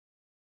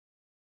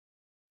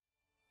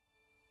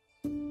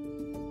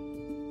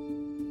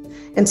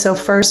And so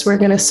first we're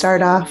going to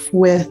start off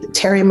with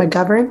Terry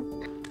Mcgovern.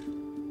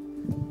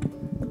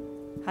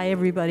 Hi,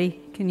 everybody.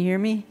 Can you hear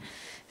me?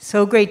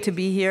 So great to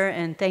be here,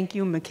 and thank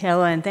you,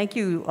 Michaela, and thank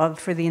you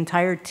for the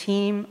entire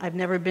team. I've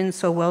never been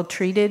so well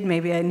treated.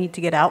 Maybe I need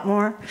to get out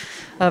more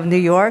of New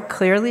York,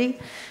 clearly.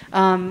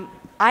 I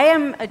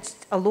am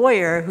a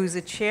lawyer who's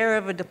a chair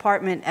of a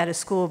department at a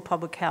school of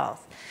public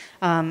health.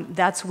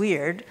 That's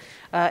weird,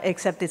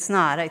 except it's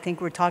not. I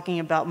think we're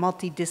talking about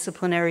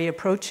multidisciplinary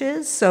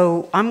approaches,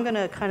 so I'm going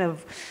to kind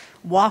of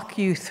walk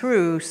you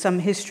through some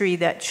history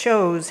that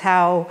shows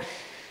how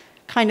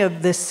kind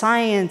of the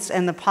science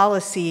and the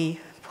policy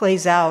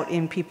plays out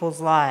in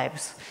people's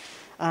lives.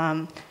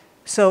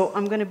 So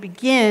I'm going to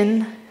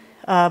begin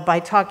by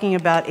talking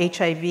about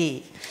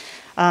HIV.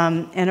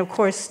 And of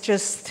course,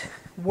 just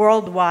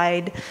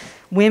worldwide,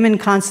 women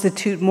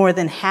constitute more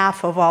than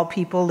half of all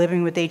people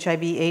living with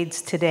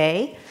HIV/AIDS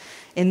today.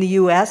 In the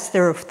US,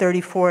 there are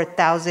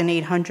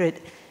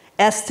 34,800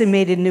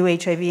 estimated new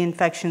HIV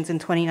infections in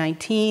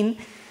 2019,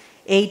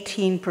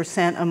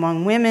 18%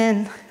 among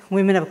women.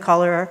 Women of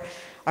color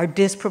are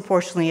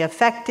disproportionately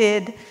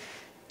affected,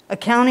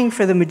 accounting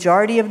for the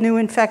majority of new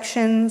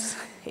infections.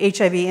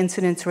 HIV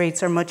incidence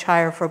rates are much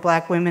higher for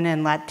Black women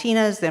and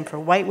Latinas than for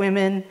white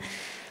women.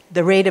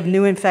 The rate of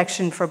new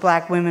infection for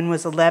Black women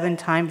was 11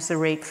 times the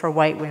rate for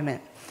white women.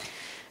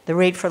 The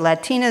rate for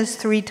Latinas,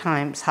 3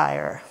 times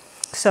higher.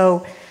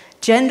 So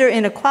gender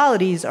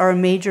inequalities are a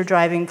major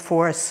driving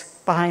force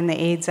behind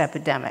the AIDS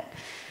epidemic.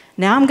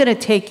 Now I'm going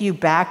to take you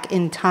back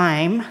in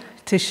time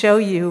to show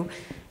you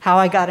how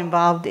I got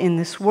involved in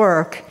this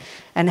work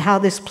and how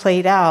this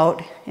played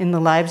out in the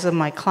lives of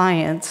my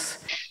clients.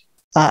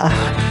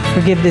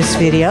 Forgive this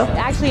video.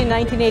 Actually, in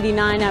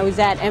 1989, I was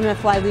at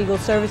MFY Legal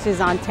Services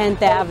on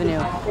 10th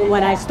Avenue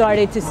when I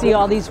started to see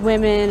all these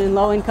women and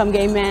low-income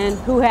gay men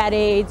who had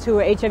AIDS, who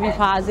were HIV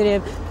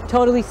positive,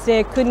 totally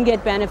sick, couldn't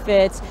get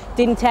benefits,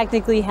 didn't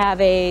technically have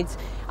AIDS.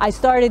 I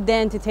started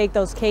then to take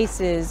those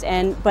cases,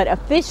 but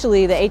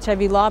officially the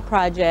HIV Law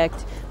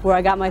Project, where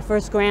I got my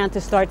first grant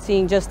to start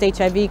seeing just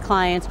HIV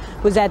clients,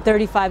 was at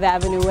 35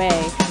 Avenue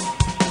A.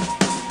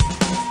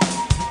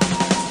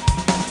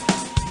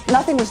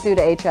 Nothing was due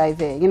to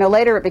HIV. You know,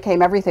 later it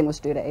became everything was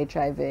due to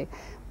HIV.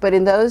 But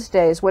in those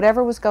days,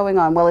 whatever was going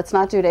on, well, it's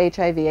not due to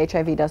HIV.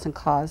 HIV doesn't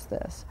cause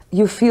this.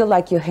 You feel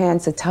like your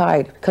hands are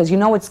tied because you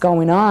know what's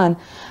going on,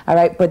 all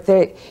right, but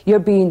you're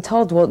being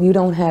told, well, you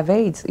don't have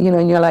AIDS, you know,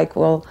 and you're like,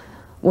 well,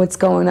 what's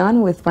going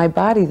on with my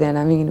body then?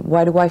 I mean,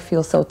 why do I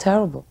feel so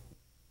terrible?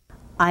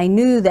 I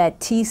knew that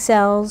T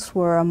cells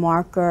were a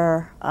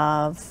marker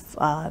of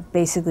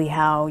basically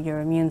how your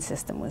immune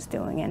system was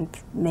doing, and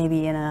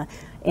maybe in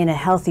a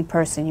healthy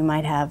person you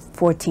might have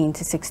 14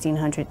 to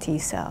 1600 T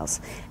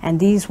cells.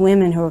 And these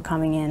women who were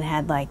coming in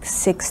had like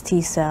 6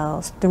 T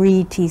cells,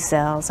 3 T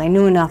cells. I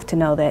knew enough to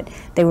know that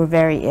they were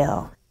very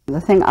ill. The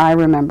thing I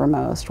remember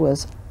most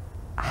was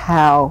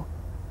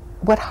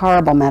what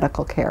horrible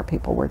medical care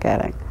people were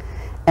getting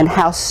and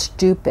how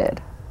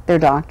stupid their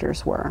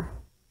doctors were.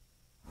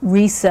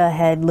 RISA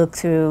had looked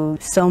through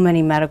so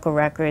many medical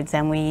records,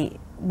 and we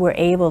were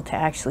able to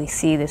actually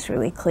see this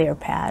really clear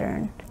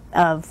pattern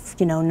of,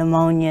 you know,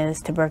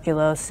 pneumonias,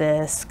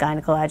 tuberculosis,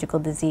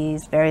 gynecological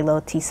disease, very low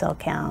T cell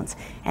counts,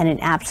 and an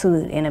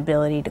absolute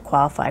inability to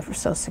qualify for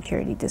Social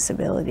Security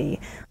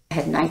disability. I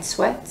had night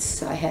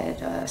sweats, I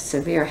had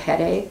severe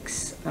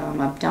headaches,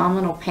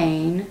 abdominal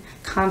pain,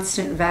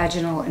 constant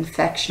vaginal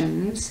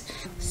infections,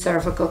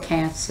 cervical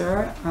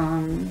cancer,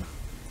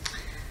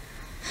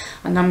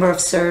 a number of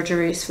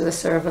surgeries for the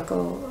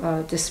cervical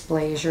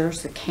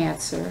dysplasias, the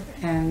cancer,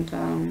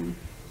 and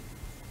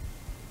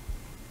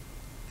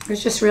it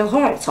was just real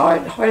hard. It's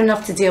hard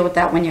enough to deal with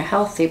that when you're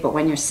healthy, but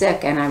when you're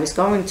sick, and I was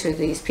going to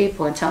these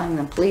people and telling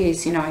them,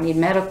 please, you know, I need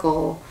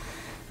medical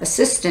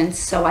assistance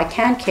so I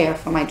can care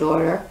for my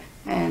daughter,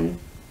 and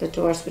the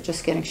doors were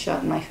just getting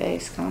shut in my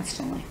face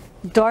constantly.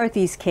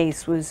 Dorothy's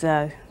case was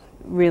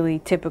really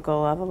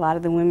typical of a lot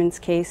of the women's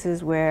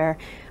cases, where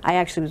I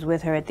actually was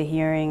with her at the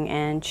hearing,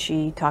 and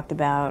she talked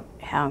about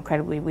how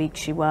incredibly weak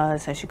she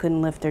was, how she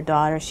couldn't lift her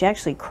daughter. She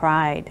actually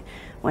cried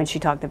when she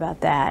talked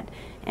about that.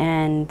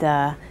 And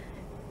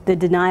the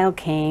denial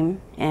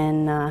came,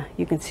 and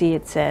you can see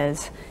it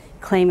says,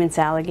 claimant's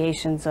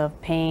allegations of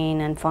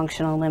pain and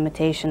functional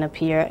limitation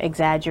appear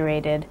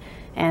exaggerated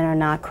and are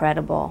not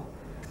credible.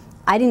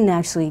 I didn't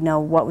actually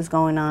know what was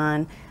going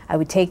on. I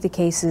would take the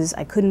cases.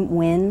 I couldn't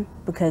win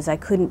because I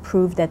couldn't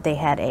prove that they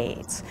had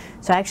AIDS.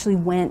 So I actually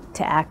went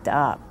to ACT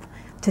UP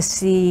to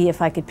see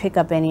if I could pick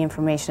up any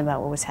information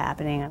about what was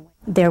happening.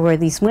 There were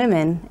these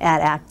women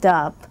at ACT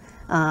UP,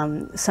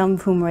 some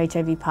of whom were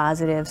HIV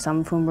positive,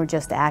 some of whom were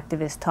just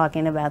activists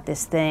talking about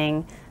this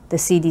thing, the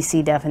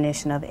CDC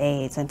definition of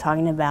AIDS, and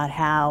talking about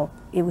how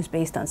it was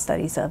based on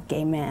studies of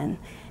gay men,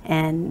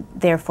 and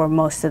therefore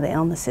most of the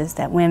illnesses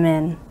that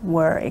women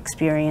were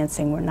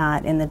experiencing were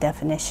not in the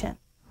definition.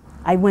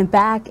 I went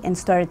back and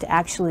started to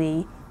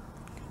actually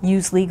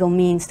use legal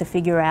means to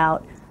figure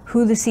out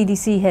who the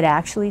CDC had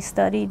actually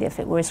studied, if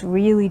it was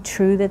really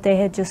true that they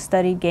had just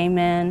studied gay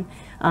men,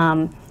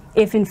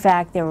 if in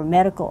fact there were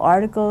medical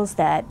articles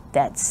that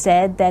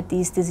said that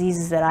these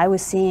diseases that I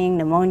was seeing,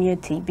 pneumonia,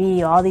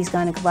 TB, all these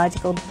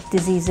gynecological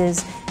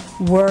diseases,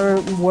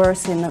 were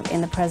worse in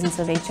the presence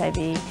of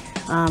HIV.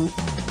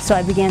 So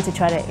I began to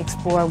try to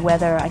explore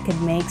whether I could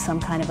make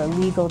some kind of a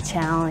legal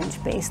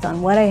challenge based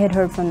on what I had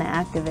heard from the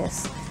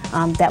activists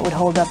that would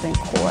hold up in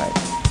court.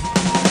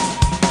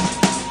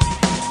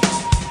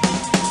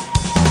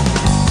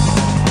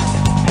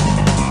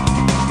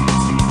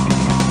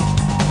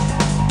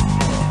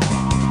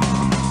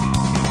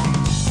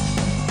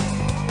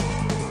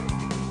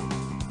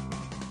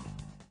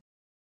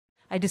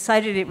 I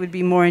decided it would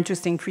be more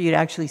interesting for you to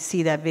actually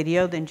see that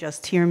video than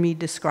just hear me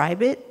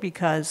describe it,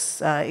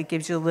 because it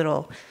gives you a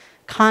little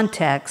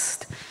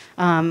context.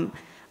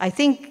 I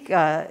think,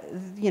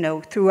 you know,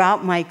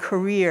 throughout my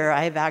career,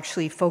 I've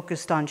actually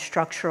focused on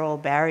structural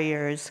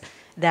barriers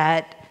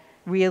that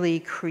really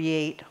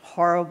create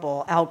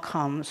horrible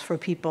outcomes for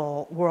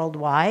people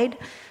worldwide.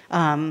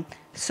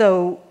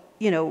 So,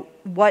 you know,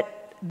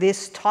 what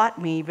this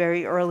taught me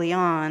very early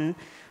on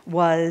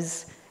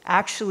was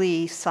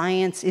actually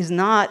science is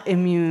not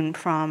immune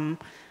from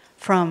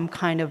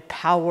kind of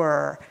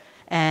power,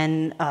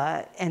 and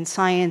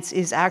science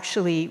is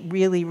actually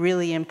really,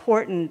 really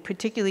important,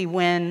 particularly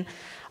when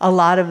a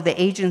lot of the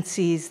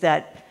agencies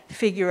that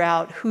figure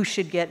out who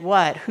should get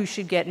what, who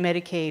should get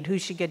Medicaid, who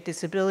should get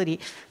disability,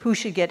 who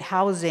should get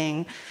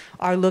housing,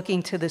 are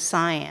looking to the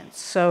science.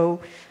 So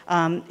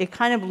it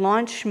kind of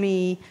launched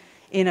me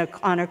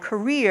on a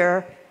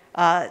career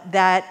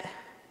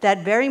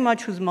that very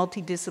much was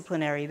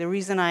multidisciplinary. The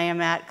reason I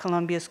am at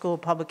Columbia School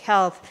of Public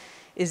Health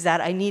is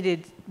that I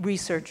needed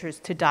researchers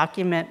to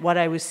document what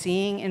I was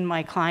seeing in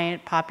my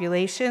client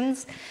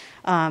populations.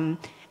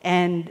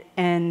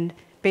 And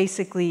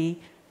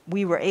basically,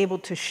 we were able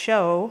to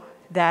show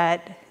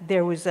that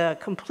there was a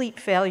complete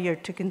failure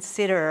to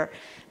consider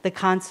the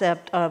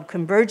concept of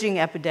converging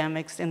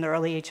epidemics in the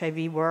early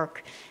HIV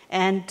work,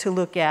 and to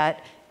look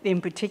at,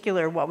 in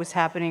particular, what was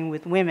happening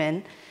with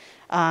women.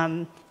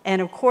 And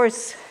of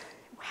course,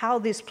 how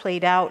this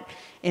played out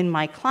in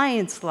my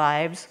clients'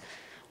 lives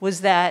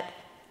was that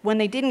when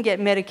they didn't get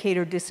Medicaid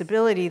or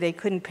disability, they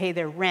couldn't pay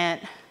their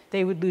rent,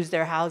 they would lose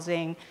their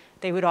housing,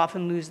 they would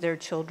often lose their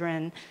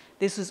children.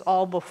 This was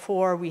all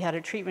before we had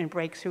a treatment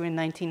breakthrough in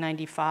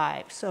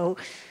 1995. So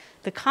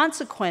the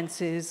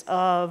consequences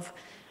of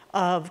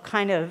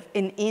kind of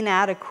an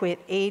inadequate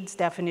AIDS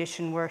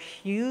definition were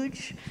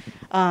huge.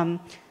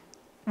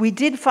 We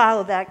did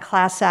follow that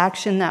class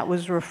action that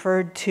was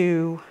referred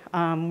to,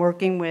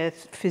 working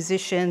with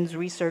physicians,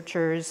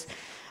 researchers,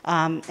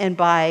 and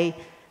by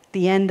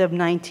the end of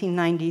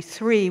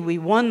 1993, we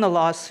won the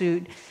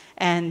lawsuit,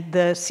 and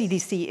the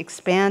CDC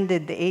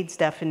expanded the AIDS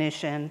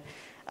definition.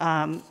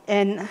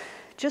 And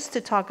just to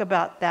talk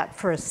about that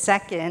for a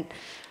second,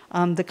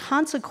 the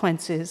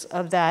consequences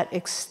of that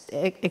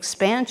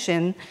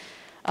expansion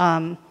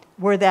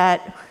were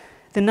that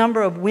the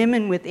number of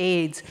women with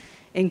AIDS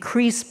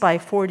increased by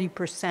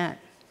 40%.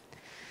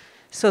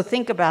 So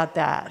think about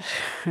that.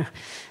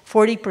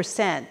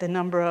 40%, the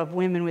number of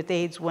women with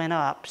AIDS went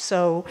up.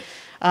 So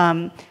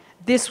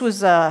this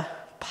was a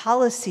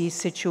policy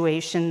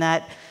situation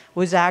that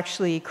was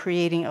actually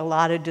creating a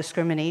lot of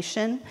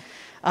discrimination.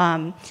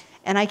 And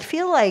I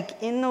feel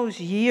like in those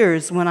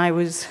years when I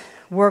was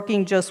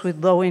working just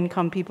with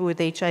low-income people with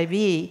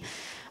HIV,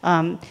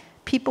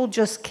 people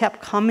just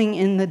kept coming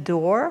in the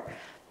door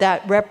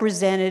that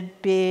represented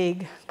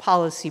big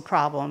policy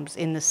problems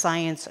in the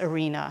science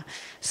arena.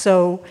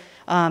 So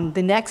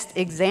the next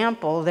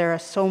example, there are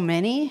so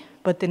many,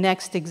 but the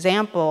next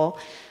example,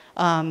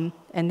 and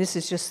this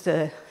is just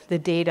the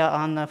data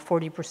on the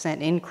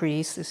 40%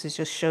 increase, this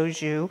just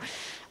shows you.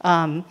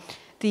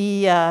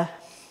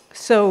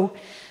 So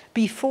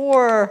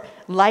before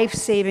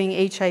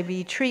life-saving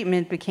HIV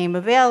treatment became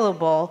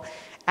available,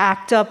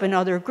 ACT UP and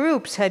other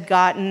groups had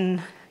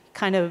gotten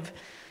kind of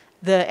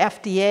the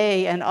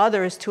FDA and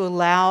others to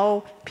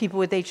allow people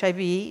with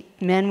HIV,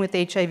 men with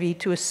HIV,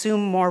 to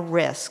assume more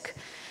risk,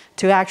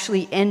 to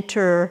actually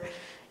enter,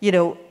 you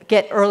know,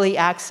 get early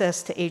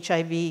access to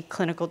HIV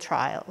clinical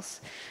trials.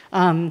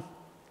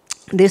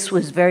 This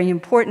was very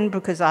important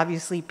because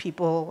obviously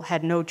people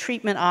had no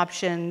treatment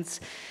options.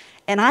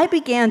 And I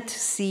began to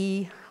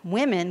see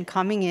women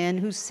coming in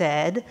who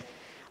said,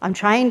 I'm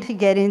trying to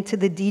get into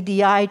the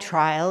DDI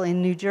trial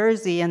in New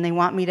Jersey and they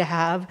want me to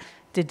have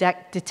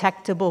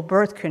detectable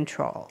birth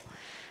control.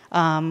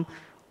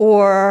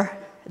 Or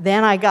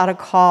then I got a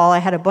call, I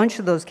had a bunch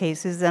of those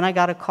cases, then I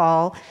got a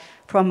call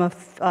from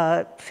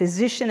a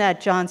physician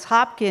at Johns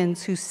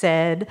Hopkins who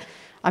said,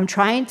 I'm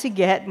trying to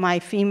get my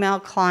female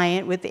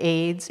client with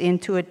AIDS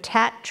into a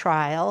TAT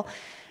trial,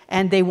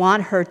 and they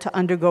want her to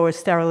undergo a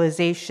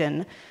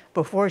sterilization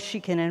before she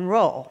can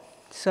enroll.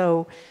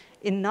 So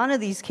in none of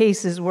these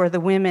cases were the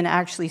women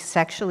actually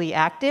sexually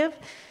active.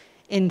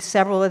 In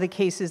several of the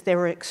cases, they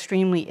were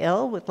extremely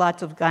ill with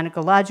lots of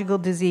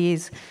gynecological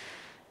disease.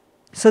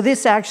 So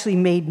this actually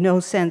made no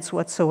sense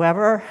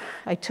whatsoever.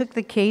 I took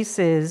the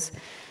cases,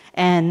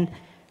 and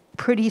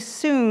pretty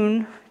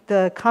soon,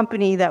 the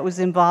company that was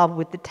involved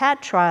with the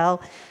TAT trial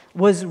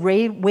was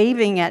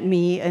waving at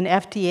me an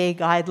FDA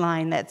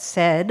guideline that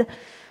said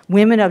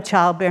women of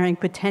childbearing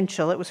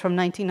potential, it was from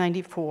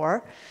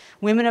 1994,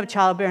 women of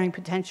childbearing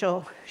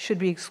potential should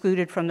be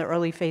excluded from the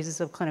early phases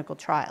of clinical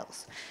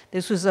trials.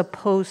 This was a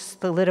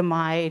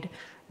post-thalidomide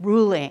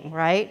ruling,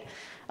 right?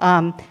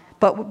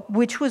 But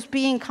which was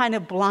being kind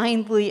of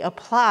blindly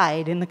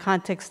applied in the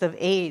context of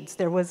AIDS.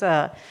 There was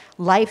a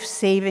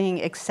life-saving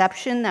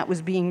exception that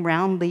was being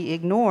roundly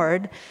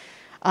ignored.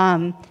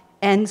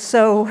 And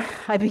so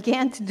I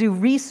began to do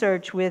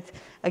research with,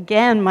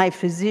 again, my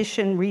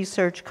physician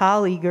research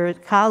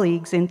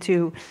colleagues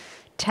into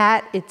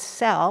TAT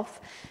itself,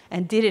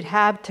 and did it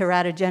have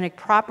teratogenic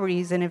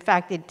properties, and in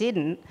fact it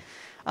didn't.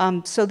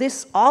 So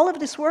all of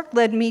this work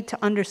led me to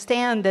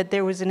understand that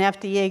there was an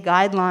FDA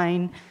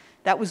guideline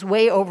that was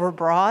way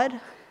overbroad,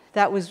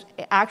 that was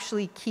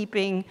actually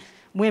keeping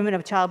women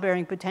of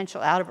childbearing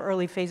potential out of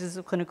early phases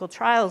of clinical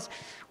trials,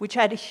 which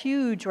had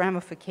huge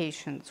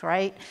ramifications,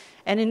 right?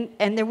 And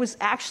there was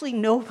actually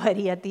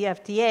nobody at the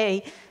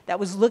FDA that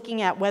was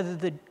looking at whether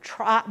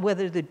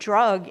the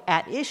drug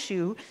at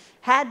issue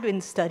had been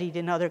studied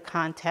in other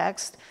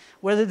contexts,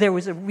 whether there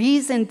was a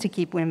reason to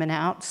keep women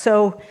out.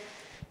 So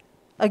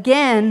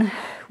again,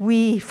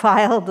 we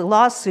filed the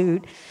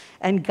lawsuit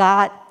and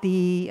got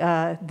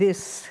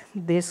this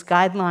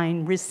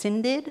guideline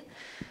rescinded.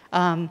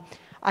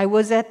 I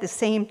was at the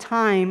same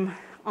time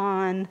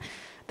on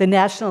the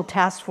National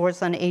Task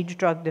Force on Age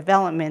Drug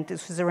Development.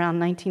 This was around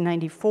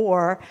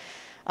 1994.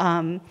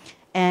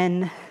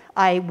 And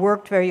I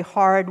worked very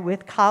hard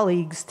with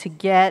colleagues to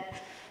get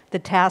the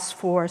task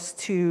force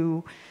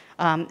to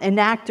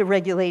enact a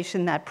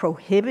regulation that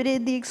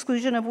prohibited the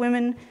exclusion of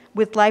women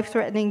with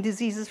life-threatening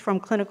diseases from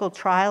clinical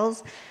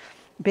trials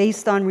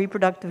based on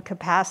reproductive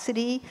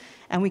capacity.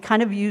 And we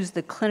kind of used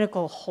the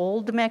clinical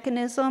hold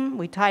mechanism.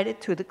 We tied it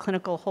to the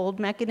clinical hold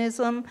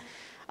mechanism.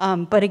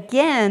 But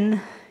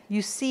again,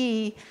 you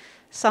see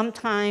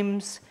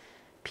sometimes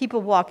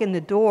people walk in the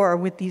door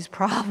with these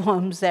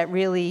problems that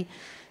really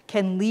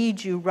can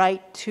lead you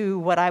right to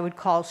what I would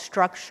call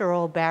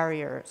structural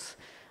barriers.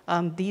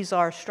 These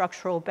are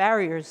structural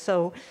barriers.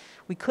 So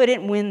we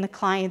couldn't win the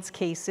client's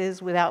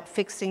cases without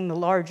fixing the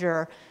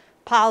larger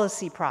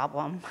policy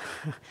problem.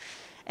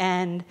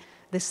 And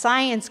the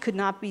science could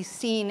not be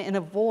seen in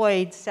a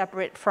void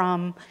separate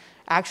from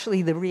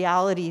actually the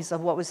realities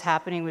of what was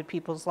happening with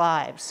people's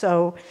lives.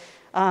 So,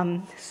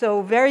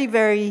 so very,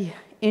 very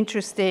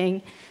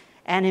interesting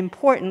and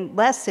important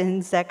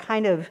lessons that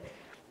kind of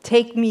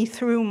take me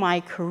through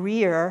my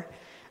career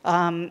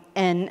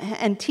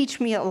and teach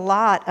me a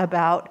lot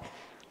about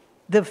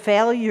the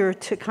failure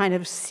to kind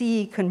of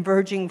see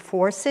converging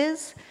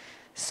forces.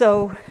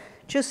 So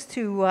just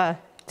to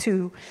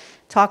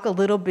talk a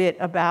little bit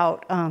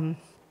about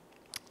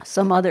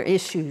some other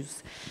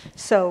issues.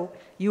 So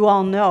you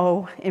all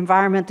know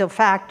environmental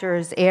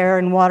factors, air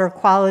and water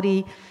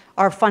quality,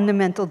 are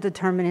fundamental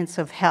determinants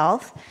of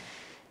health.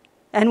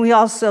 And we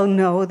also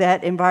know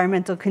that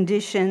environmental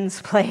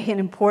conditions play an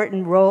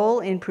important role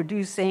in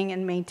producing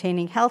and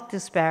maintaining health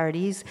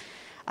disparities.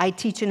 I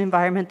teach an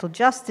environmental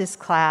justice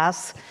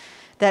class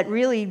that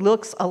really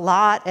looks a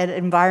lot at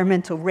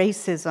environmental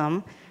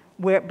racism,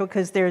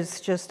 because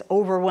there's just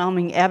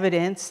overwhelming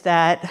evidence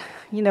that,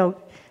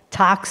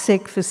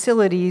 toxic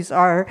facilities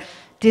are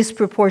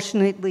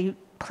disproportionately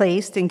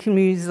placed in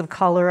communities of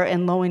color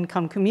and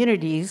low-income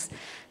communities.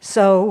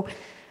 So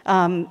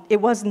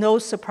it was no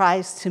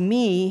surprise to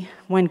me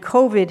when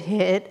COVID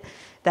hit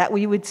that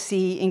we would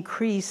see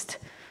increased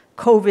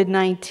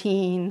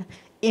COVID-19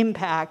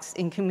 impacts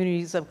in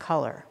communities of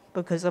color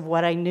because of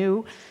what I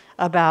knew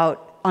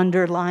about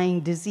underlying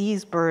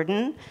disease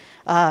burden,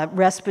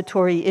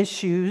 respiratory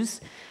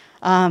issues,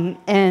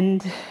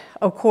 and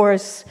of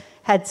course,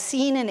 had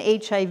seen in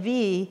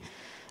HIV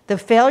the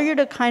failure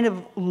to kind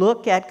of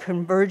look at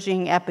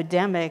converging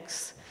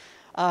epidemics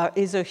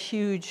is a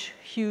huge,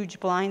 huge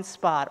blind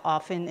spot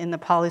often in the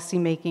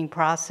policymaking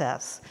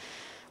process.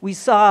 We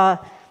saw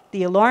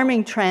the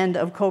alarming trend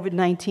of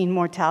COVID-19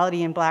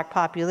 mortality in Black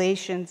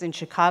populations in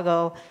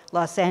Chicago,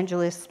 Los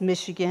Angeles,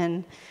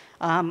 Michigan.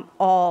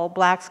 All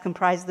Blacks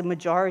comprise the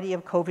majority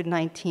of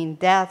COVID-19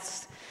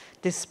 deaths,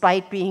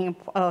 despite being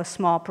a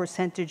small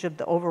percentage of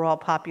the overall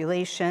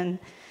population.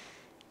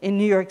 In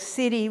New York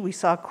City, we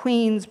saw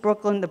Queens,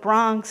 Brooklyn, the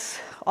Bronx,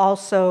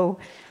 also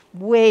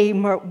way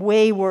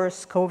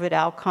worse COVID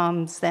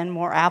outcomes than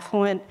more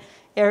affluent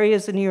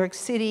areas of New York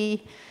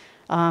City.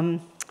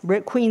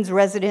 Queens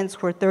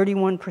residents were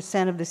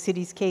 31% of the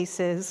city's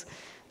cases,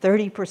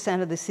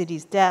 30% of the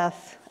city's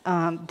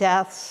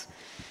deaths.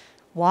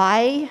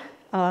 Why?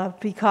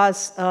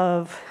 Because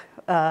of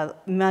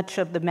much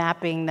of the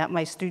mapping that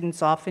my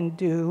students often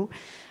do,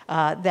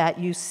 that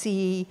you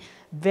see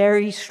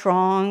very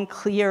strong,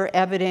 clear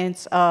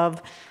evidence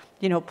of,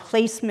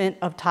 placement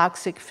of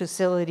toxic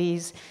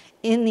facilities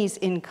in these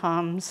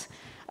incomes,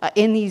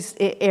 in these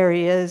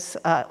areas,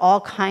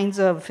 all kinds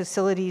of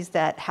facilities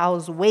that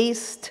house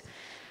waste.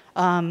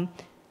 And,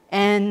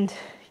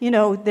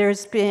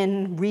 there's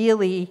been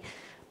really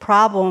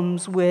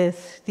problems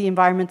with the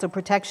Environmental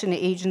Protection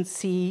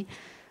Agency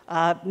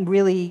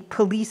really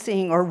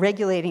policing or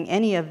regulating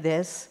any of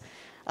this.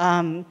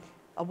 A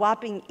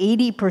whopping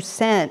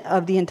 80%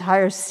 of the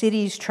entire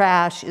city's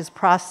trash is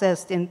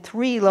processed in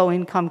 3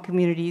 low-income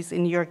communities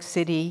in New York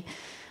City.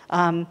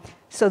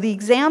 So the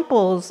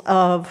examples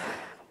of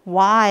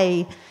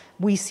why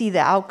we see the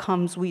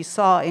outcomes we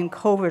saw in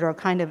COVID are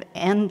kind of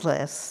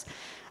endless.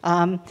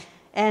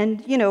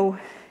 And, you know,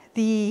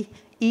 the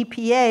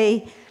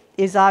EPA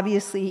is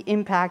obviously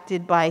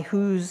impacted by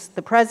who's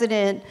the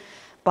president,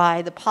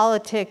 by the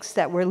politics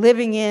that we're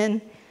living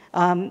in.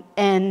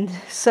 And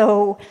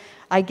so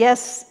I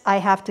guess I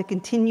have to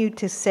continue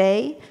to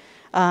say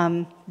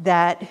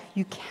that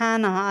you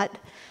cannot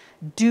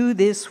do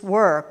this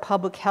work,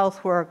 public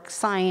health work,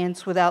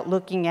 science, without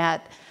looking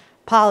at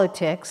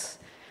politics.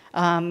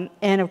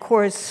 And of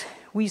course,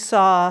 we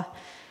saw,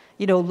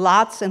 you know,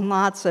 lots and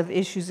lots of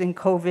issues in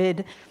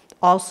COVID.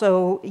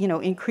 Also, you know,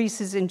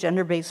 increases in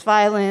gender-based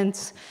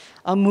violence,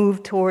 a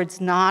move towards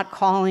not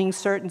calling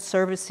certain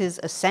services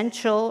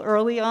essential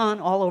early on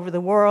all over the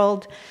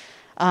world.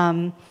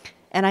 And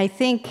I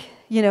think,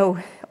 you know,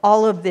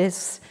 all of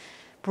this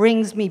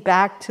brings me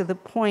back to the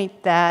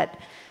point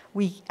that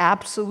we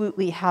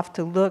absolutely have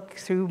to look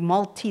through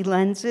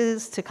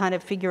multi-lenses to kind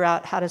of figure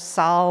out how to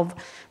solve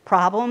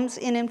problems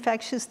in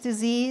infectious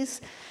disease.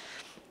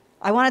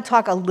 I want to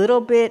talk a little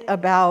bit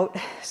about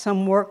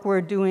some work we're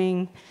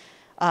doing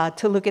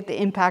to look at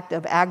the impact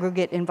of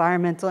aggregate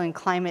environmental and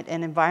climate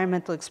and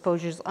environmental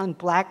exposures on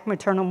Black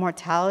maternal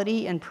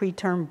mortality and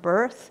preterm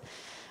birth.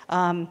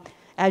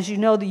 As you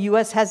know, the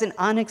US has an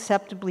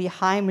unacceptably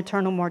high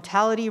maternal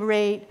mortality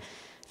rate,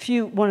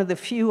 one of the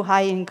few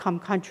high-income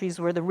countries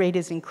where the rate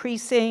is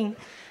increasing.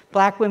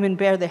 Black women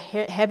bear the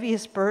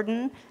heaviest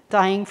burden,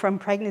 dying from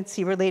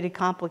pregnancy-related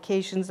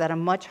complications at a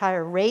much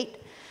higher rate.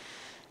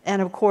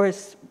 And of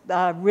course,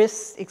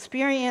 risks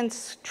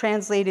experienced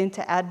translate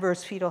into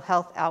adverse fetal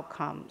health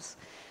outcomes.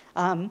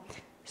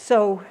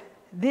 So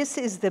this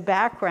is the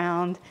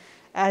background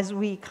as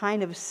we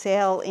kind of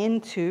sail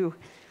into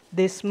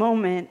this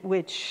moment,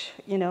 which,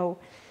 you know,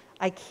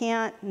 I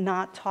can't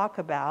not talk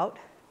about,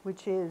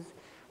 which is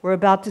we're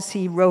about to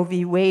see Roe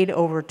v. Wade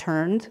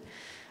overturned.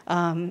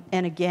 And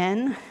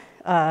again,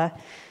 I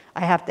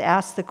have to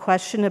ask the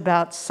question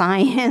about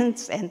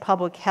science and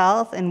public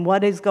health and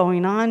what is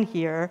going on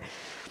here.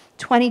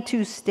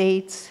 22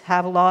 states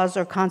have laws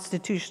or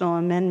constitutional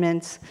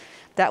amendments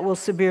that will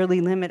severely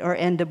limit or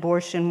end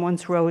abortion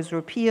once Roe is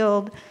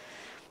repealed.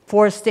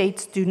 4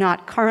 states do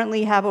not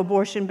currently have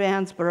abortion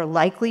bans but are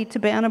likely to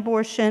ban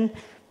abortion.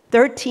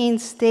 13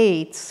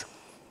 states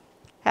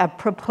have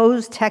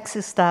proposed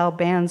Texas-style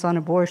bans on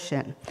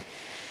abortion.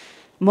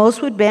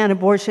 Most would ban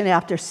abortion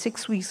after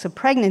 6 weeks of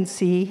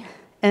pregnancy,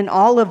 and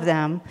all of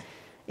them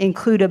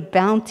include a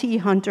bounty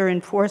hunter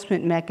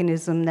enforcement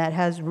mechanism that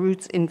has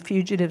roots in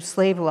fugitive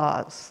slave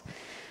laws.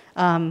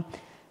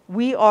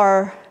 We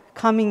are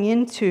coming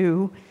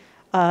into,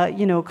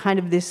 you know, kind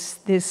of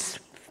this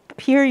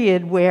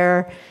period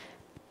where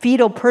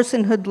fetal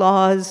personhood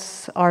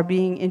laws are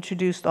being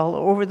introduced all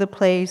over the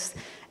place,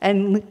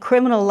 and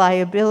criminal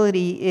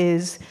liability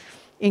is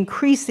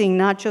increasing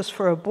not just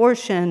for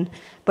abortion,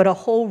 but a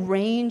whole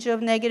range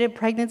of negative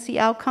pregnancy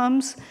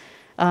outcomes.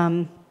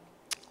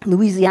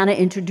 Louisiana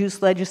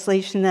introduced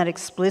legislation that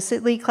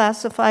explicitly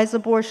classifies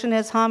abortion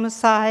as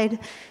homicide.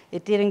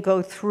 It didn't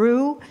go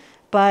through,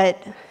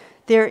 but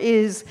there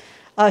is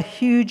a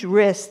huge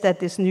risk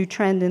that this new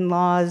trend in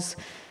laws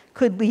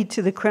could lead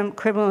to the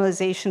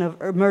criminalization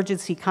of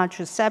emergency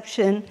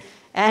contraception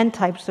and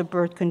types of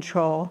birth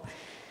control.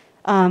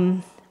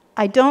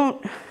 I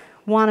don't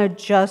want to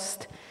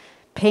just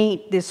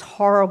paint this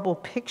horrible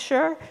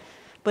picture,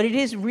 but it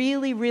is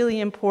really,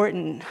 really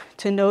important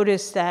to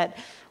notice that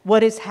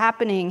what is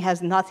happening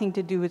has nothing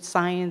to do with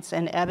science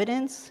and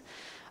evidence.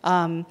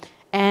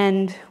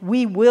 And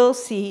we will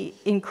see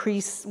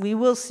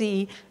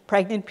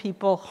pregnant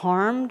people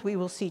harmed, we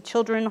will see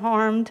children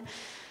harmed.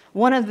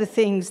 One of the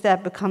things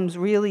that becomes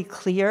really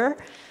clear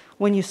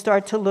when you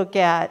start to look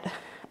at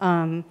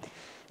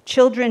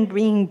children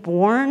being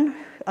born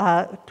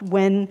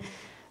when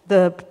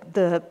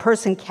the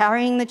person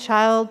carrying the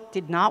child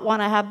did not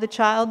want to have the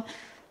child,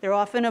 they're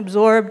often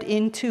absorbed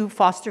into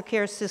foster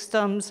care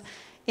systems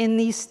in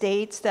these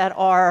states that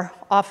are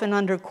often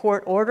under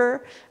court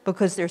order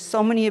because there's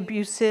so many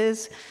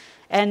abuses,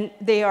 and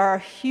they are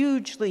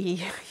hugely,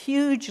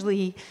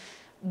 hugely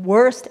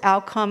worst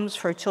outcomes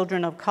for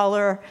children of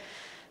color.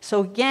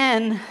 So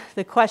again,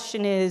 the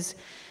question is,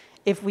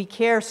 if we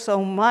care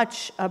so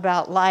much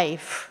about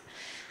life,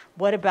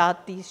 what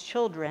about these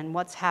children?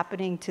 What's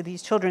happening to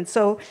these children?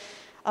 So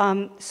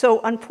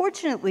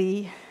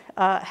unfortunately,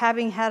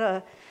 having had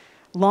a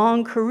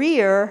long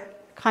career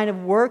kind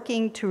of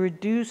working to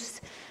reduce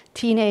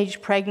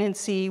teenage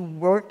pregnancy,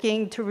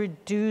 working to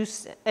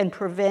reduce and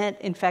prevent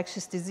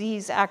infectious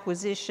disease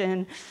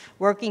acquisition,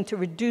 working to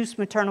reduce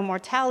maternal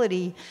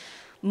mortality,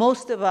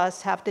 most of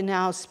us have to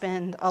now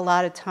spend a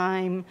lot of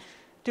time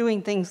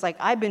doing things like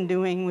I've been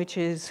doing, which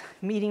is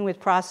meeting with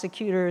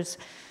prosecutors,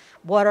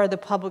 What are the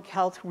public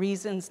health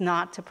reasons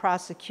not to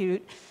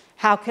prosecute?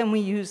 How can we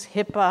use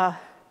HIPAA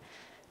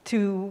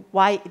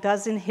why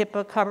doesn't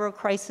HIPAA cover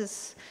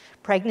crisis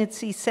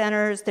pregnancy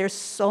centers? There's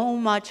so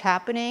much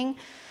happening.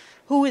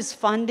 Who is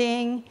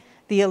funding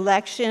the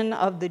election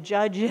of the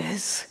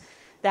judges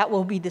that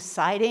will be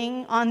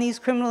deciding on these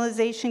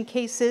criminalization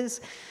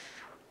cases?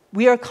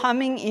 We are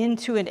coming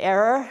into an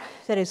era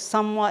that is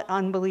somewhat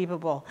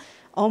unbelievable.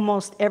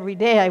 Almost every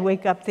day I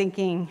wake up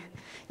thinking,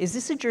 is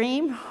this a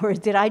dream? Or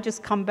did I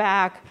just come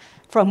back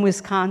from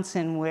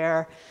Wisconsin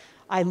where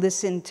I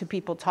listened to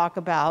people talk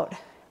about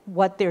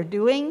what they're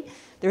doing?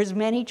 There's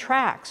many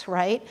tracks,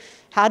 right?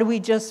 How do we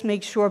just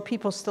make sure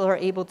people still are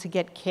able to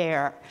get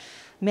care?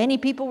 Many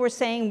people were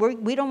saying,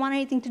 we don't want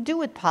anything to do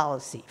with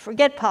policy.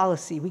 Forget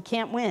policy, we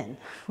can't win.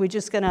 We're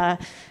just gonna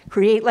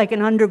create like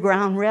an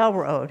underground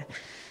railroad.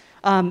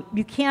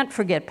 You can't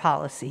forget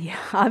policy.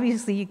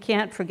 Obviously, you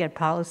can't forget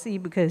policy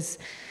because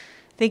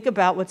think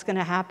about what's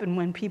gonna happen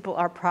when people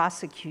are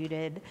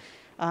prosecuted.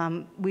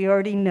 We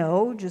already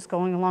know, just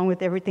going along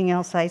with everything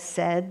else I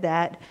said,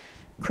 that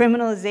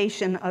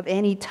criminalization of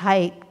any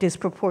type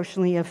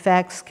disproportionately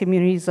affects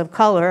communities of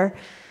color.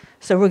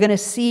 So we're gonna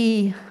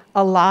see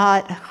a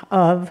lot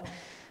of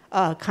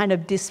kind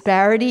of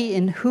disparity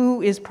in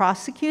who is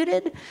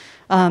prosecuted.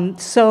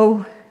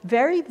 So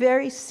very,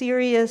 very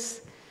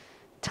serious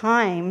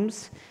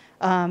times.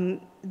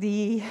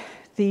 The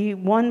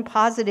one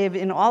positive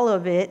in all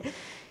of it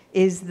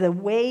is the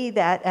way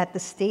that at the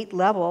state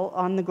level,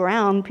 on the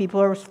ground, people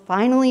are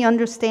finally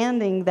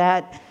understanding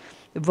that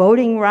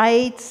voting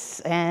rights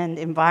and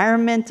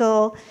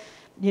environmental,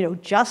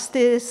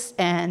 justice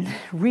and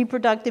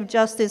reproductive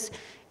justice,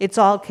 it's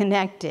all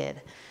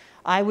connected.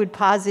 I would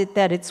posit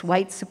that it's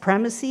white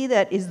supremacy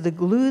that is the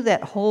glue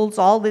that holds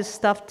all this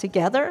stuff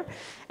together,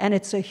 and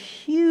it's a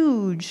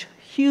huge,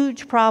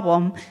 huge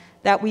problem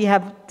that we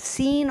have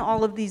seen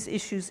all of these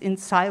issues in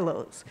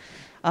silos.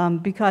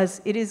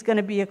 Because it is going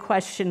to be a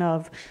question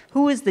of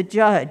who is the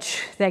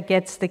judge that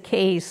gets the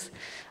case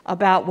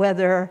about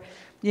whether,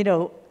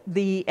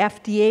 the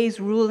FDA's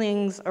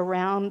rulings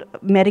around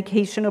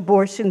medication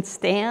abortion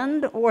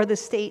stand or the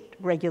state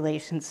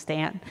regulations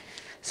stand.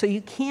 So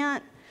you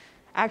can't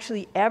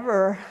actually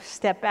ever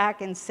step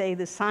back and say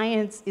the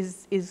science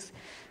is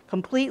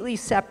completely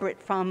separate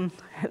from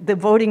the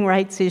voting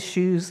rights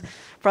issues,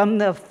 from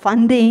the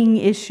funding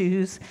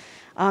issues.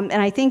 And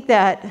I think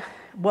that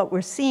what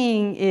we're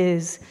seeing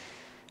is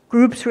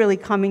groups really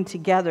coming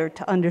together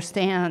to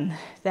understand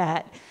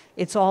that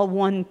it's all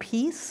one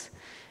piece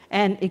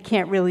and it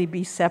can't really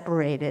be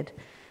separated.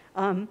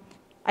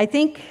 I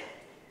think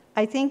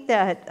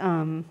that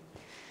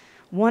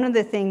one of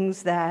the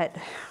things that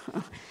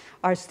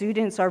our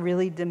students are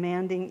really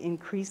demanding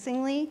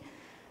increasingly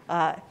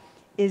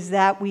is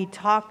that we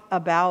talk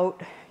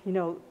about,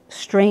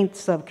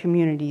 strengths of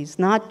communities,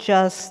 not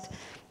just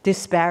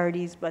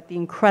disparities, but the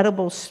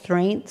incredible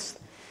strengths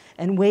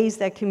and ways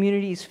that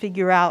communities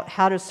figure out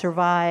how to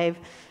survive,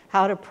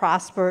 how to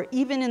prosper,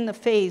 even in the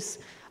face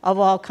of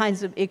all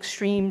kinds of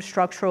extreme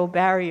structural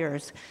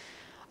barriers.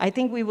 I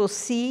think we will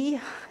see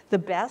the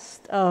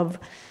best of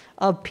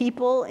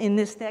people in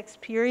this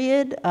next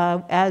period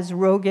as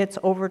Roe gets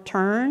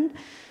overturned.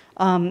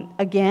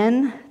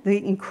 Again,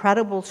 the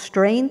incredible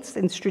strengths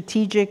and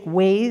strategic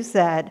ways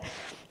that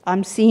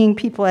I'm seeing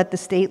people at the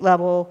state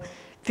level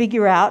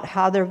figure out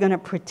how they're going to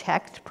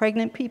protect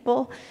pregnant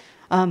people.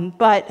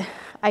 But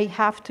I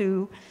have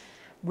to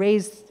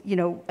raise,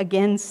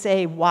 again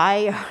say,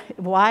 why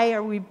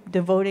are we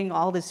devoting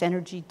all this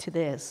energy to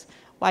this?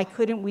 Why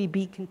couldn't we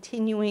be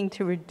continuing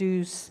to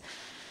reduce,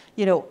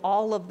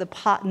 all of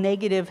the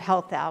negative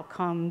health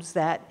outcomes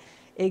that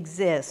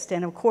exist?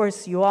 And of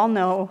course, you all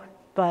know,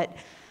 but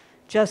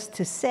just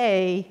to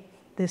say,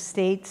 the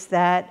states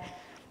that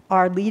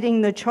are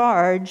leading the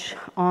charge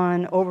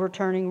on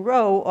overturning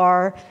Roe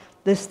are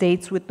the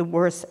states with the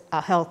worst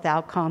health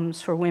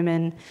outcomes for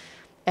women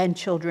and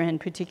children,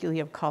 particularly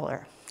of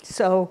color.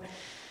 So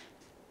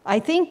I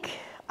think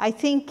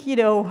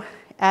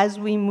as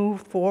we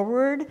move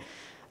forward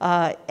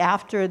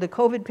after the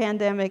COVID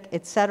pandemic,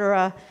 et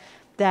cetera,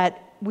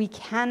 that we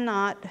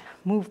cannot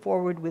move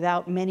forward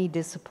without many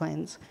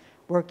disciplines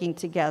working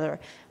together.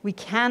 We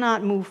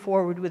cannot move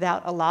forward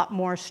without a lot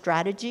more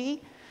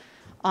strategy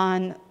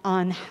on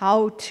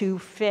how to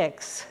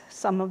fix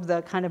some of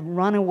the kind of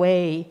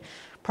runaway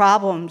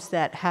problems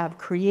that have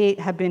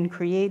been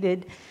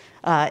created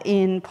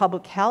in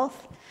public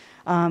health.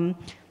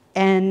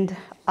 And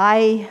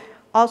I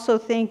also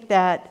think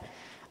that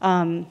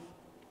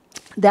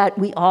that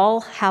we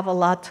all have a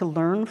lot to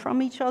learn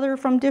from each other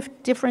from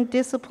different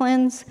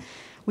disciplines.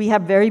 We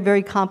have very,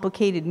 very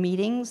complicated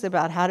meetings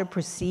about how to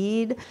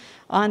proceed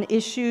on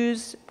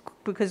issues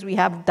because we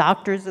have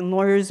doctors and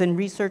lawyers and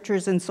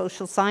researchers and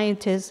social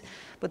scientists,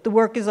 but the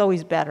work is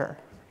always better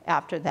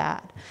after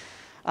that.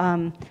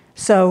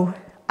 So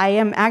I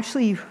am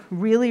actually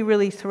really,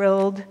 really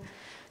thrilled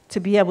to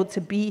be able to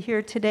be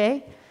here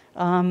today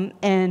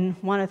and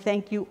want to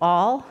thank you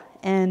all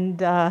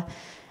and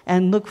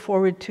look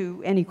forward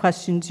to any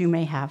questions you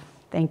may have.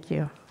 Thank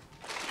you.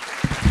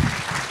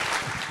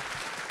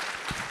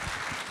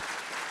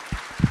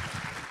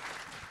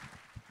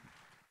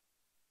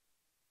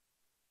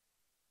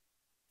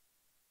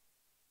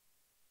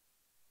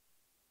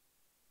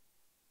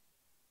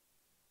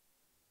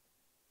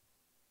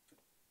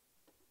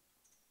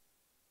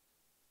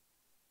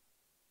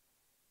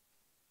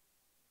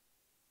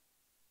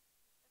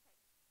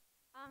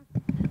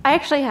 I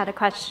actually had a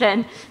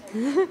question.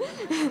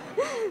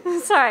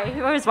 Sorry,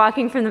 I was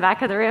walking from the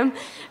back of the room.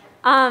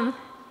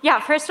 Yeah,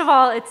 first of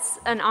all, it's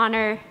an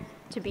honor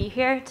to be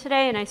here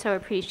today, and I so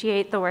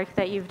appreciate the work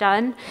that you've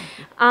done.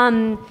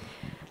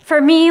 For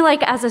me,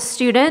 like as a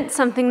student,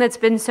 something that's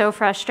been so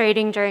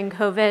frustrating during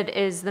COVID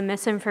is the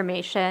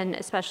misinformation,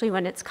 especially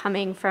when it's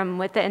coming from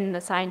within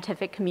the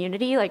scientific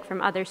community, like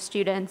from other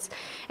students.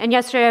 And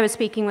yesterday I was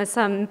speaking with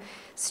some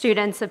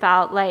students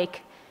about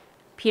like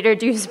Peter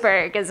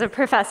Duesberg is a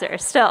professor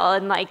still,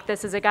 and like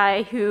this is a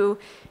guy who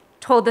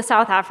told the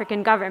South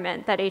African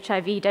government that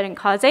HIV didn't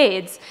cause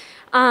AIDS.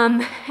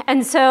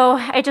 And so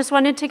I just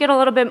wanted to get a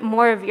little bit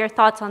more of your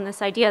thoughts on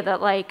this idea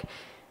that like,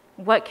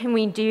 what can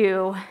we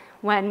do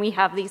when we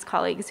have these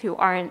colleagues who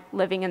aren't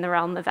living in the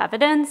realm of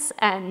evidence,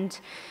 and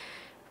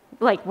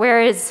like,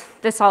 where is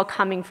this all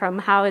coming from?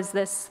 How is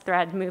this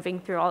thread moving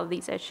through all of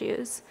these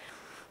issues?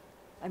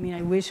 I mean,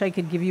 I wish I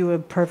could give you a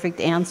perfect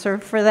answer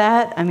for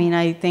that. I mean,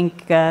 I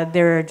think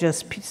there are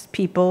just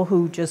people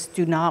who just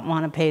do not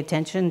want to pay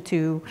attention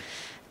to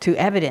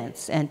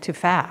evidence and to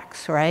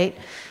facts, right?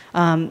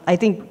 I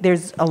think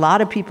there's a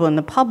lot of people in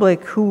the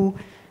public who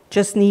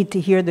just need to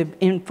hear the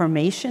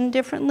information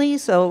differently.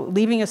 So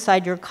leaving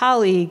aside your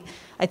colleague,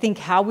 I think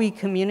how we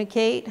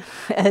communicate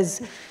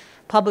as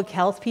public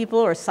health people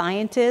or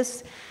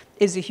scientists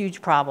is a huge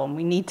problem.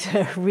 We need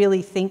to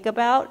really think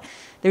about.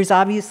 There's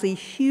obviously a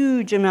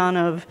huge amount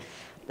of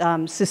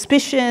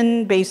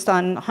suspicion based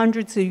on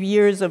hundreds of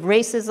years of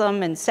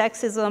racism and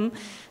sexism.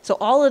 So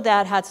all of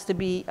that has to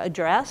be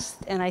addressed.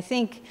 And I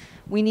think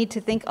we need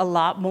to think a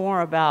lot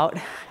more about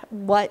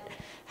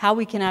how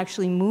we can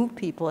actually move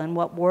people and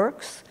what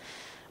works.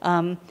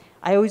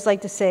 I always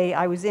like to say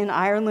I was in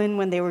Ireland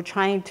when they were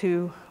trying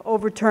to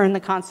overturn the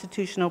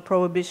constitutional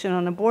prohibition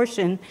on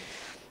abortion,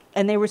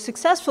 and they were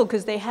successful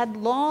because they had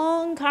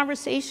long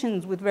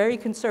conversations with very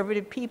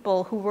conservative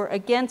people who were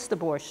against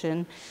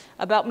abortion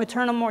about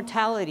maternal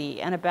mortality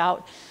and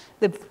about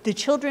the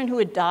children who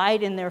had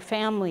died in their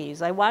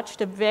families. I watched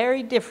a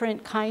very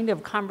different kind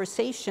of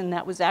conversation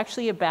that was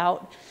actually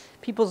about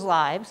people's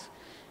lives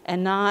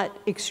and not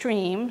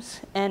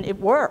extremes, and it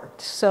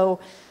worked. So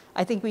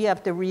I think we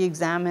have to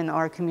re-examine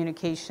our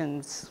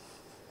communications.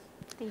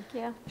 Thank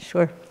you.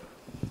 Sure.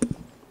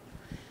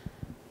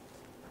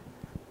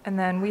 And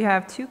then we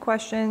have two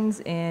questions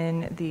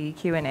in the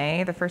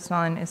Q&A. The first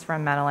one is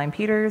from Madeline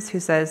Peters,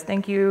 who says,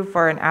 "Thank you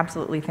for an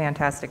absolutely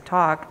fantastic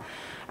talk.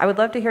 I would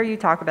love to hear you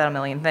talk about a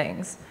million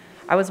things.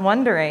 I was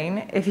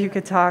wondering if you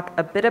could talk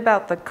a bit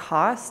about the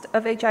cost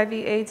of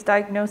HIV/AIDS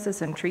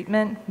diagnosis and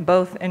treatment,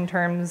 both in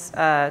terms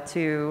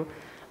to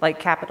like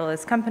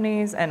capitalist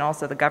companies and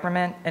also the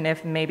government, and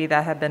if maybe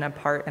that had been a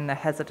part in the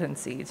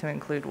hesitancy to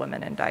include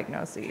women in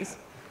diagnoses."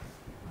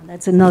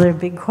 That's another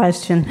big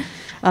question.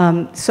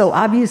 So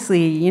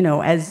obviously, you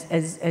know,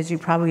 as you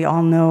probably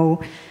all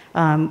know,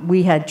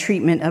 we had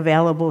treatment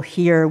available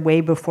here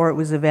way before it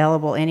was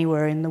available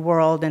anywhere in the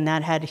world, and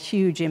that had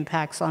huge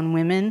impacts on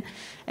women.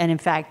 And in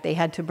fact, they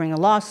had to bring a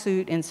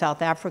lawsuit in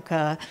South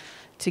Africa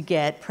to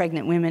get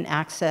pregnant women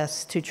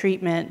access to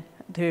treatment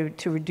to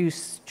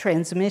reduce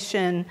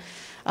transmission.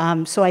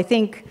 So I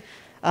think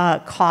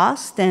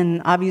cost,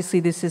 and obviously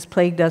this has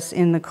plagued us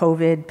in the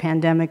COVID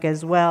pandemic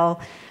as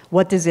well.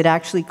 What does it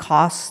actually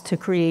cost to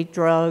create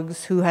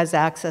drugs? Who has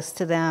access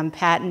to them?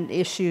 Patent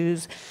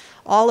issues?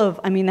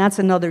 I mean, that's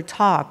another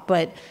talk,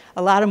 but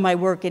a lot of my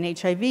work in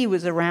HIV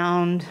was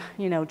around,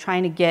 you know,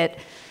 trying to get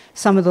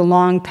some of the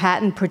long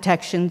patent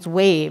protections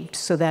waived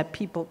so that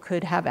people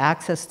could have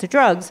access to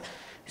drugs.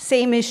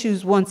 Same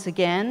issues once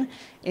again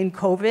in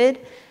COVID.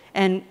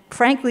 And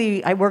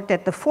frankly, I worked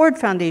at the Ford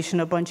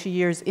Foundation a bunch of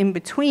years in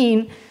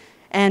between,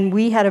 and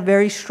we had a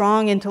very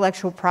strong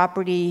intellectual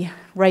property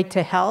right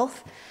to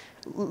health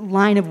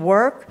line of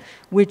work,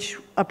 which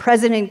a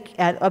president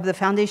of the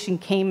foundation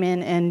came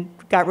in and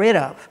got rid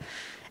of.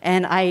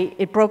 And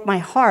it broke my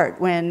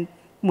heart when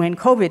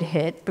COVID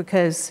hit,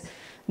 because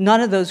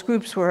none of those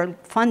groups were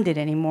funded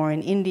anymore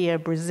in India,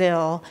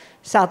 Brazil,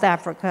 South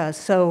Africa.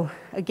 So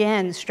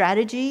again,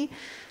 strategy,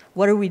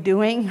 what are we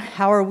doing?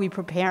 How are we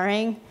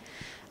preparing?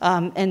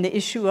 And the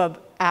issue of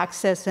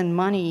access and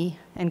money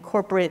and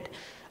corporate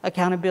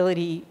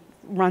accountability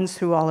runs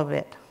through all of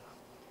it.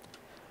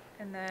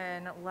 And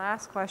then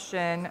last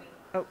question.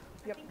 Oh,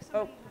 yep.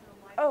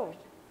 Oh,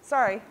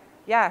 sorry.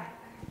 Yeah.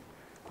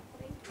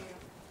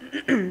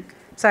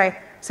 Sorry.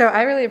 So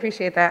I really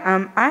appreciate that.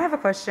 I have a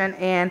question,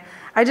 and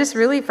I just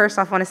really first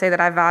off want to say that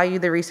I value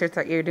the research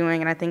that you're doing,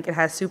 and I think it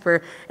has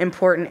super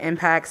important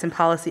impacts and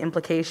policy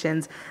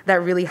implications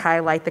that really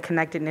highlight the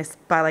connectedness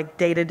by like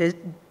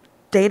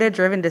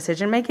data-driven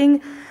decision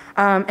making.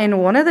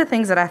 And one of the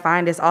things that I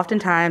find is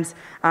oftentimes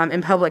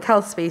in public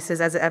health spaces,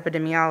 as an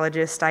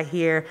epidemiologist, I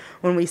hear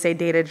when we say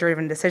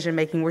data-driven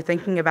decision-making, we're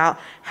thinking about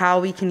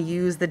how we can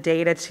use the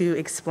data to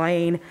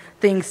explain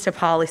things to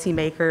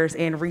policymakers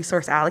and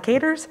resource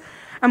allocators.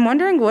 I'm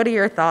wondering, what are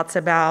your thoughts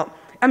about,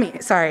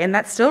 and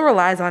that still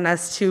relies on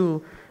us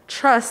to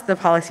trust the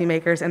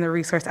policymakers and the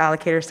resource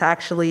allocators to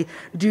actually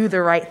do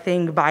the right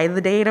thing by the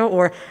data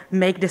or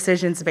make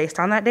decisions based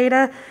on that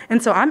data.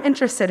 And so I'm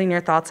interested in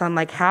your thoughts on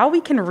like how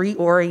we can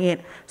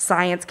reorient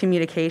science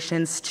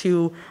communications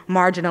to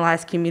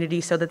marginalized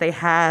communities so that they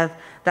have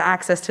the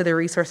access to the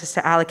resources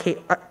to allocate,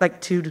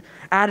 like to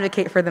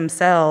advocate for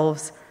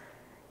themselves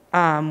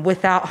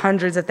without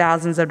hundreds of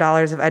thousands of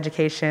dollars of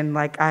education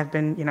like I've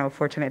been,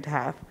 fortunate to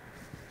have.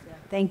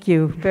 Thank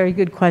you. Very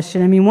good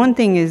question. I mean, one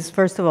thing is,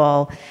 first of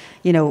all,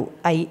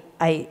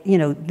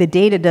 the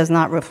data does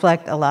not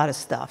reflect a lot of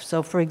stuff.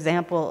 So, for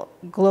example,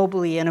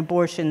 globally in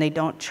abortion, they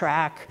don't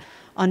track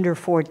under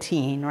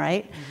 14,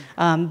 right?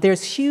 Mm-hmm.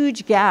 There's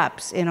huge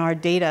gaps in our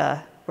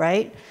data,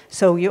 right?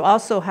 So you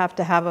also have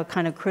to have a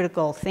kind of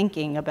critical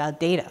thinking about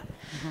data.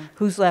 Mm-hmm.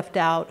 Who's left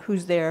out,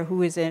 who's there,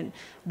 who isn't,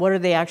 what are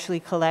they actually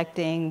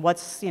collecting,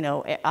 what's,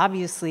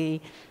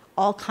 obviously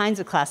all kinds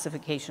of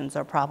classifications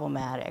are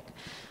problematic.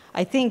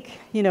 I think,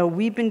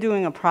 we've been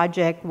doing a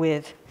project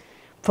with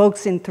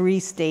folks in 3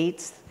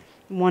 states,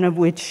 one of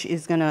which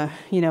is going to,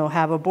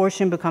 have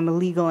abortion become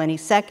illegal any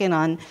second,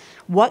 on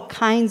what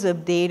kinds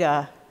of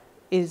data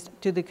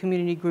do the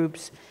community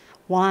groups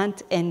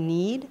want and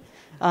need.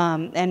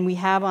 And we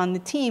have on the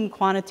team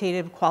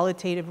quantitative,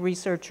 qualitative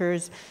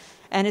researchers,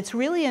 and it's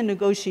really a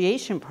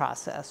negotiation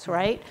process,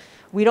 right?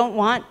 We don't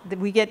want,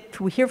 we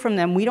hear from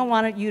them, we don't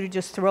want you to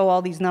just throw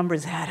all these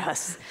numbers at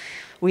us.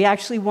 We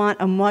actually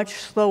want a much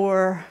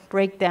slower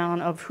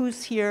breakdown of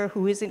who's here,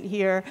 who isn't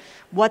here,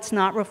 what's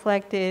not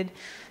reflected.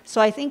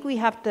 So I think we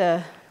have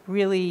to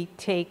really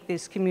take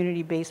this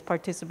community-based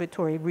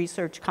participatory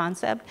research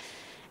concept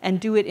and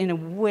do it in a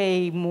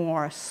way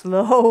more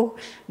slow,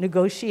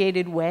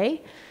 negotiated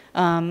way.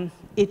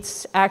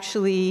 It's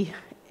actually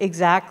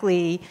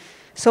exactly,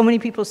 so many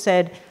people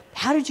said,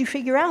 how did you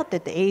figure out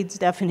that the AIDS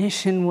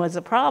definition was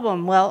a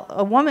problem? Well,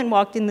 a woman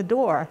walked in the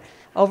door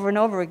over and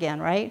over again,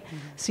 right? Mm-hmm.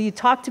 So you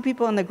talk to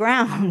people on the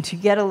ground, you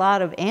get a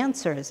lot of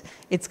answers.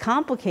 It's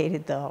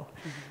complicated though,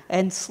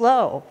 and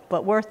slow,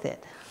 but worth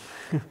it.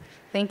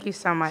 Thank you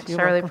so much.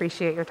 You're I really welcome.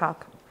 appreciate your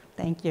talk.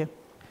 Thank you.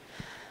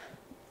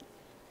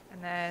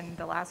 And then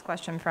the last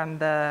question from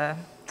the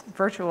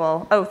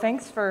virtual,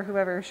 thanks for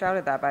whoever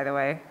shouted that, by the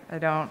way. I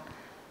don't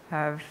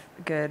have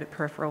good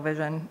peripheral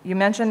vision. You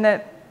mentioned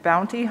that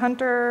bounty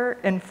hunter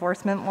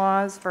enforcement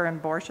laws for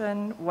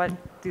abortion, what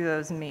do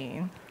those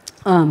mean?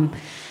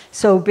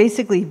 So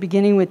basically,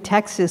 beginning with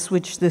Texas,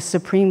 which the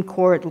Supreme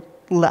Court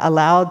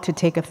allowed to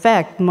take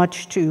effect,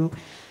 much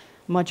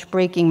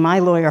breaking my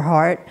lawyer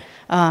heart,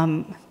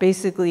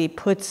 basically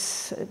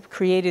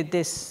created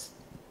this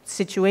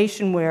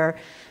situation where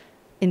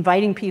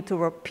inviting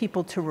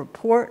people to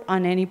report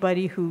on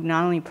anybody who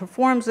not only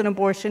performs an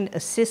abortion,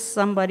 assists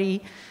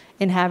somebody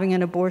in having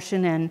an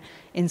abortion, and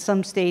in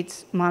some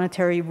states,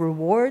 monetary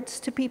rewards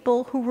to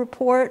people who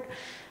report.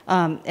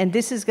 And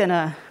this is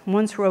gonna,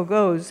 once Roe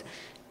goes,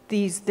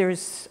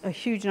 there's a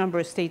huge number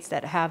of states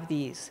that have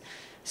these.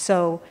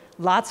 So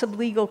lots of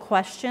legal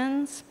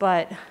questions,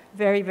 but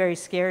very, very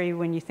scary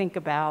when you think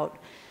about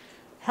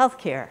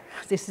healthcare.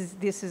 This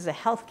is a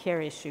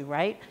healthcare issue,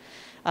 right?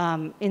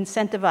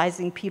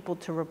 Incentivizing people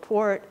to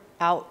report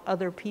out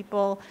other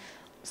people.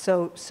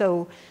 So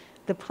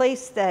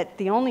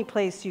the only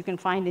place you can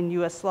find in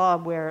US law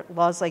where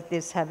laws like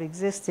this have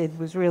existed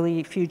was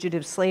really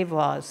fugitive slave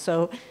laws.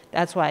 So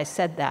that's why I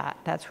said that.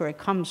 That's where it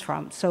comes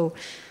from. So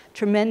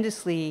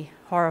tremendously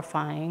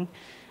horrifying.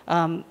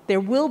 There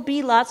will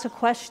be lots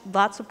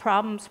of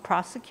problems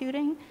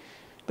prosecuting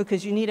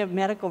because you need a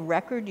medical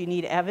record, you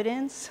need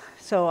evidence.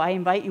 So I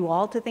invite you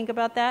all to think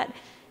about that.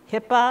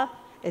 HIPAA,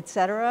 et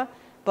cetera,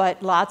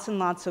 but lots and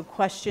lots of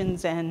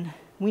questions, and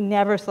we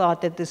never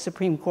thought that the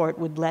Supreme Court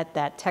would let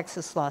that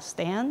Texas law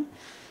stand.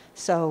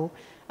 So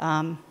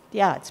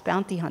yeah, it's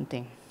bounty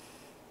hunting.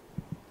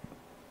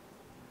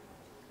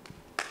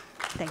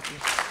 Thank you.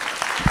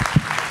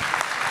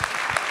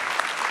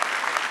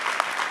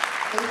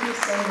 Thank you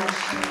so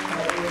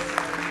much.